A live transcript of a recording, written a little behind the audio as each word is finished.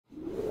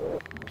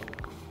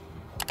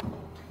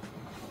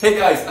Hey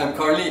guys, I'm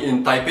currently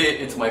in Taipei.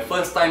 It's my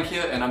first time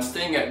here and I'm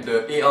staying at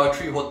the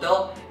ARTree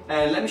hotel,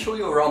 and let me show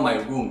you around my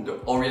room,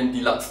 the Oriental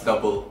Deluxe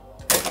double.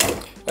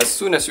 As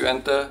soon as you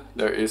enter,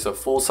 there is a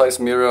full-size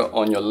mirror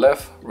on your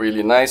left,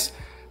 really nice.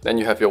 Then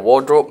you have your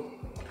wardrobe.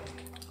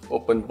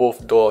 Open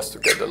both doors to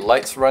get the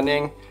lights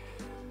running.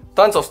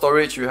 Tons of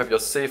storage. You have your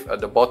safe at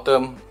the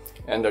bottom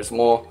and there's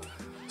more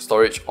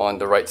storage on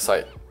the right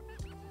side.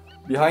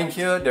 Behind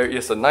here, there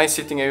is a nice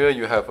sitting area.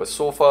 You have a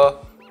sofa,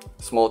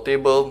 small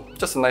table,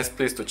 just a nice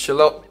place to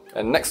chill out.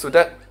 And next to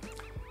that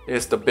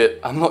is the bed.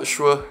 I'm not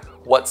sure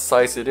what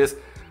size it is,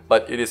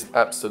 but it is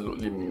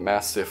absolutely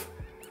massive.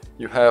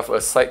 You have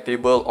a side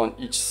table on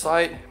each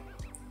side,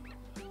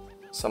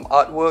 some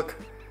artwork,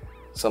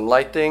 some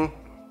lighting,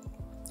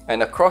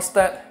 and across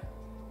that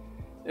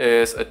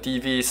is a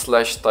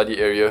TV/study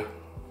area.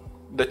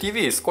 The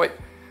TV is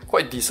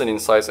quite decent in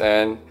size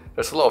and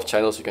there's a lot of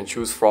channels you can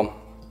choose from.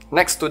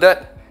 Next to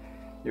that,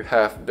 you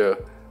have the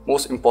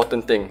most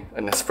important thing,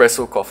 an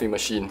espresso coffee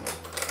machine.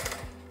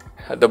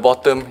 At the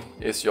bottom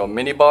is your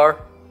minibar,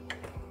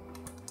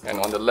 and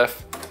on the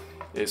left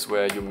is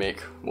where you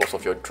make most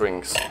of your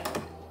drinks.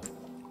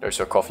 There's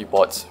your coffee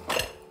pots.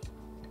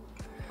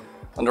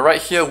 On the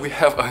right here, we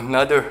have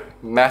another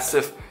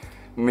massive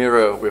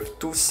mirror with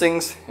 2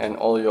 sinks and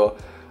all your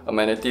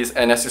amenities.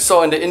 And as you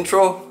saw in the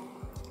intro,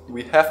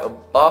 we have a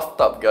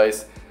bathtub,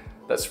 guys.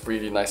 That's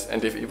really nice,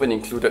 and they've even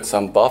included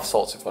some bath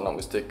salts if I'm not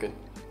mistaken.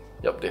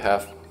 Yep, they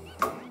have.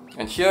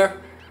 And here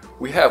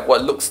we have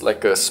what looks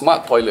like a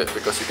smart toilet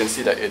because you can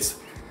see that it's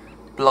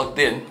plugged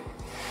in,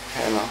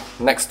 and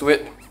next to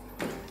it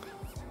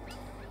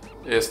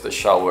is the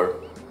shower.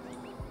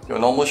 Your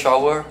normal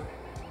shower,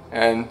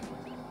 and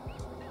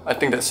I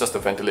think that's just a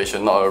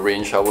ventilation, not a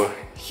rain shower.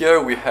 Here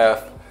we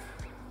have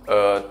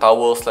a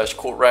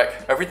towel/coat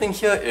rack. Everything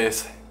here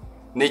is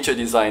nature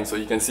design, so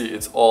you can see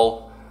it's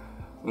all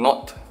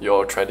not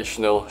your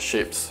traditional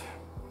shapes.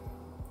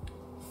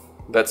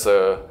 That's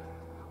a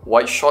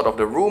wide shot of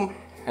the room,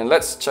 and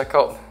let's check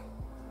out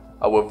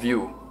our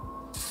view.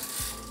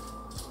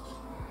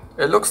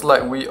 It looks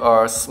like we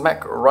are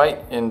smack right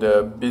in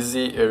the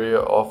busy area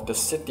of the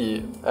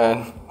city,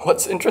 and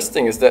what's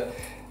interesting is that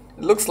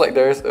it looks like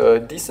there's a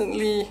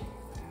decently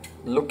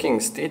looking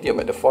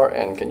stadium at the far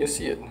end. Can you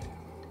see it?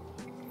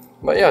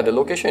 But yeah, the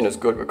location is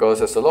good because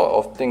there's a lot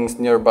of things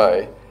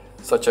nearby,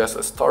 such as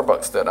a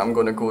Starbucks that I'm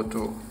gonna go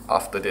to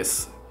after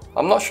this.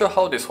 I'm not sure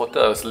how this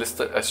hotel is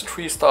listed as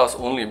 3 stars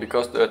only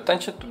because the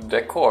attention to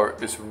decor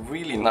is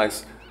really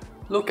nice.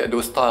 Look at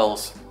those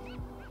tiles.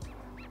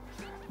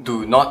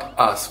 Do not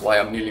ask why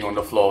I'm kneeling on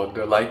the floor.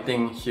 The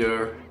lighting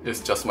here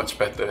is just much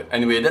better.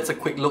 Anyway, that's a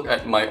quick look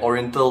at my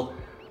Oriental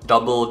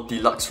double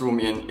deluxe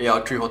room in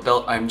ARTree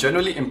hotel. I'm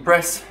generally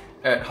impressed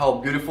at how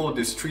beautiful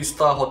this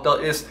 3-star hotel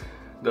is.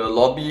 The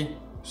lobby,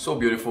 so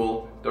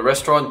beautiful. The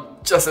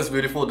restaurant, just as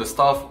beautiful. The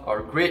staff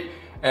are great.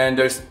 And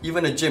there's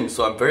even a gym,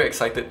 so I'm very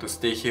excited to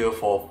stay here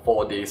for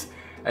 4 days.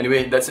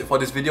 Anyway, that's it for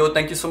this video.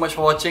 Thank you so much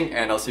for watching,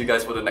 and I'll see you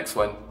guys for the next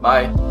one.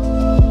 Bye!